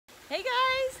Hey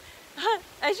guys!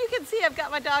 As you can see, I've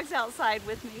got my dogs outside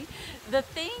with me. The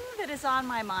thing that is on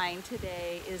my mind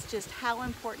today is just how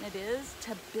important it is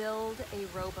to build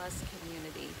a robust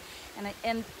community.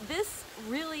 And this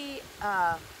really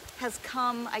has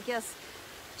come, I guess,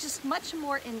 just much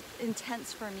more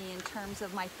intense for me in terms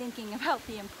of my thinking about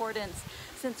the importance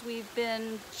since we've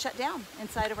been shut down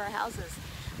inside of our houses.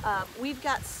 We've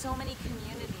got so many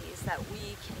communities that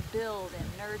we can build and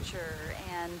nurture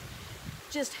and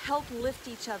just help lift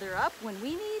each other up when we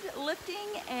need lifting,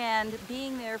 and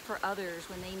being there for others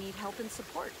when they need help and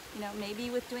support. You know, maybe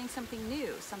with doing something new,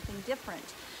 something different,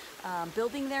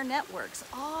 building their networks,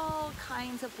 all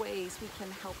kinds of ways we can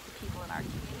help the people in our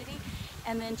community,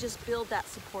 and then just build that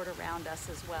support around us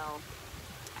as well.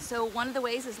 So one of the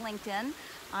ways is LinkedIn.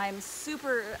 I'm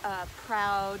super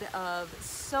proud of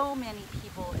so many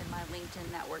people in my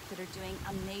LinkedIn network that are doing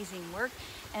amazing work,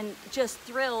 and just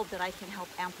thrilled that I can help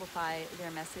amplify their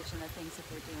message and the things that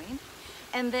they're doing.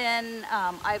 And then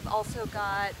I've also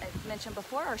got, I've mentioned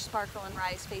before, our Sparkle and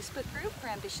Rise Facebook group for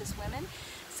ambitious women.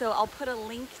 So I'll put a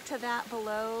link to that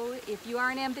below. If you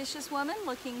are an ambitious woman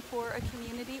looking for a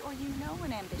community, or you know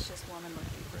an ambitious woman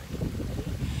looking for a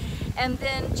community. And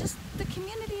then just the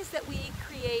communities that we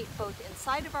create both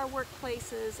inside of our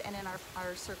workplaces and in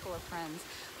our circle of friends.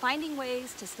 Finding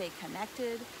ways to stay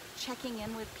connected, checking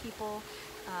in with people,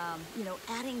 you know,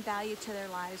 adding value to their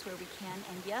lives where we can,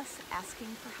 and yes, asking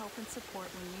for help and support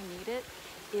when you need it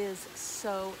is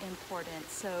so important.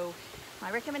 So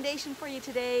my recommendation for you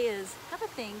today is have a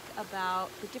think about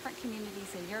the different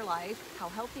communities in your life. How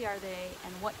healthy are they,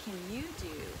 and what can you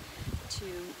do to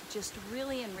just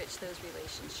really enrich those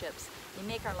relationships? They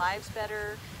make our lives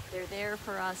better. They're there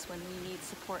for us when we need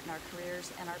support in our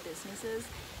careers and our businesses.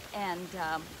 And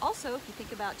also, if you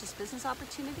think about just business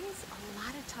opportunities, a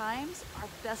lot of times our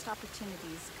best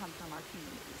opportunities come from our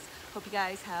communities. Hope you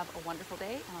guys have a wonderful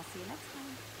day, and I'll see you next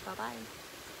time. Bye-bye.